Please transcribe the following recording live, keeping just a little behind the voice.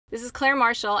This is Claire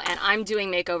Marshall, and I'm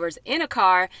doing makeovers in a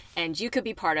car, and you could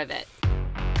be part of it.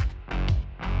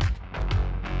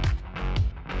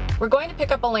 We're going to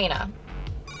pick up Elena.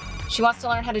 She wants to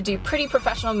learn how to do pretty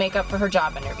professional makeup for her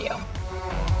job interview.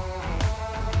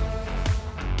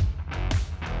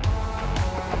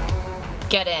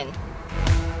 Get in.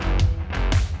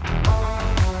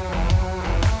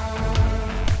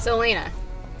 So Elena,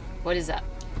 what is up?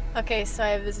 Okay, so I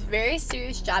have this very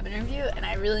serious job interview and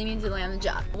I really need to land the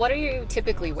job. What do you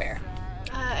typically wear?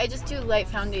 I just do light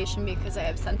foundation because I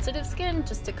have sensitive skin,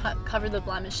 just to cover the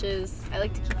blemishes. I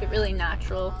like to keep it really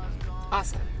natural.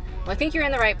 Awesome. Well, I think you're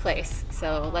in the right place,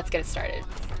 so let's get it started.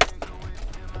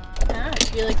 I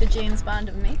feel like the James Bond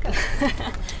of makeup.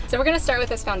 So we're gonna start with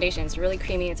this foundation. It's really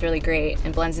creamy, it's really great,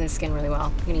 and blends in the skin really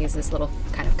well. I'm gonna use this little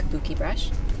kind of kabuki brush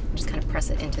and just kind of press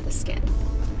it into the skin.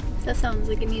 That sounds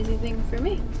like an easy thing for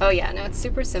me. Oh yeah, no, it's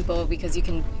super simple because you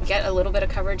can get a little bit of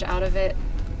coverage out of it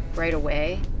right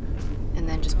away and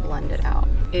then just blend it out.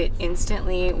 It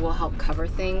instantly will help cover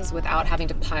things without having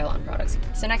to pile on products.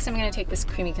 So next I'm gonna take this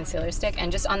creamy concealer stick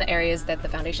and just on the areas that the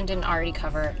foundation didn't already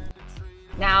cover.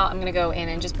 Now I'm gonna go in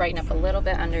and just brighten up a little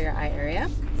bit under your eye area.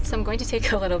 So I'm going to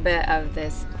take a little bit of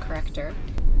this corrector.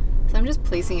 So I'm just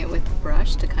placing it with the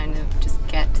brush to kind of just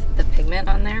get the pigment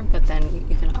on there, but then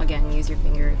you can again use your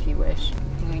finger if you wish.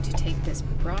 I'm going to take this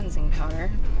bronzing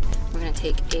powder. We're gonna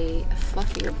take a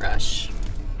fluffier brush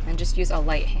and just use a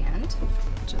light hand.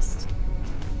 Just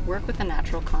work with the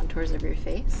natural contours of your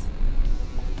face.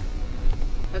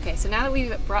 Okay, so now that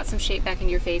we've brought some shape back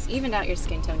into your face, evened out your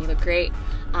skin tone, you look great.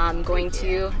 I'm going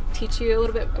to teach you a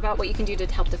little bit about what you can do to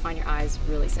help define your eyes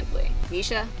really simply.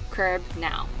 Misha, curb,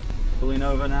 now. Pulling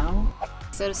over now.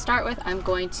 So to start with, I'm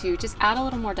going to just add a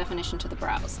little more definition to the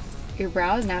brows. Your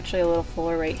brow is naturally a little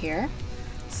fuller right here.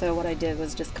 So what I did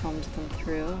was just combed them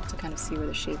through to kind of see where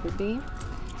the shape would be.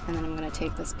 And then I'm gonna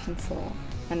take this pencil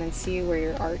and then see where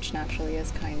your arch naturally is,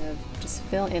 kind of just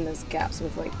fill in those gaps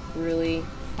with like really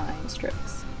fine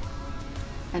strokes.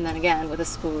 And then again with a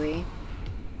spoolie,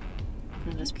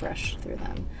 and just brush through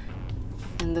them.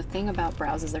 And the thing about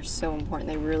brows is they're so important.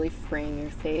 They really frame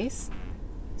your face.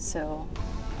 So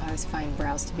I always find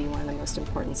brows to be one of the most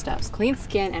important steps. Clean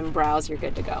skin and brows, you're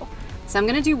good to go. So I'm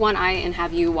gonna do one eye and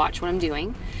have you watch what I'm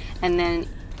doing, and then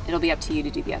it'll be up to you to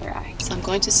do the other eye. So I'm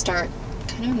going to start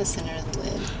kind of in the center of the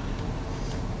lid.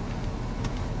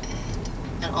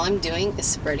 And all I'm doing is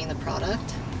spreading the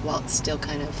product while it's still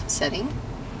kind of setting,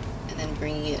 and then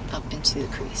bringing it up into the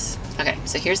crease. Okay,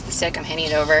 so here's the stick, I'm handing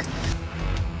it over.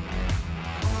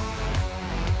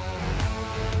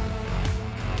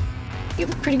 You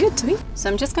look pretty good to me. So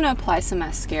I'm just gonna apply some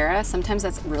mascara. Sometimes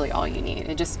that's really all you need.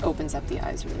 It just opens up the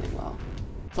eyes really well.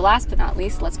 So last but not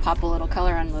least, let's pop a little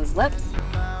color on those lips.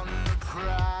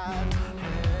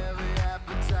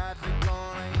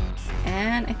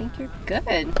 And I think you're good.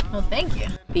 Well, thank you.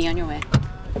 Be on your way.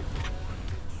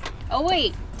 Oh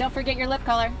wait, don't forget your lip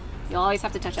color. You'll always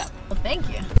have to touch up. Well, thank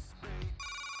you.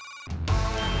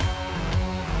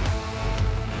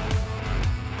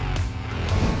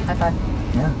 High five.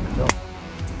 Yeah, go.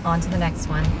 On to the next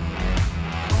one.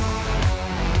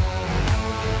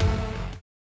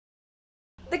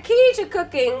 The key to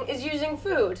cooking is using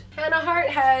food. Hannah Hart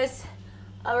has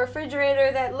a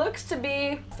refrigerator that looks to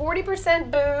be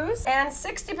 40% booze and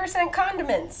 60%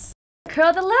 condiments.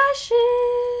 Curl the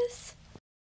lashes.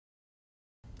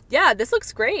 Yeah, this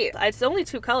looks great. It's only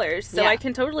 2 colors, so Yeah. I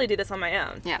can totally do this on my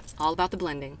own. Yeah, it's all about the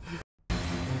blending.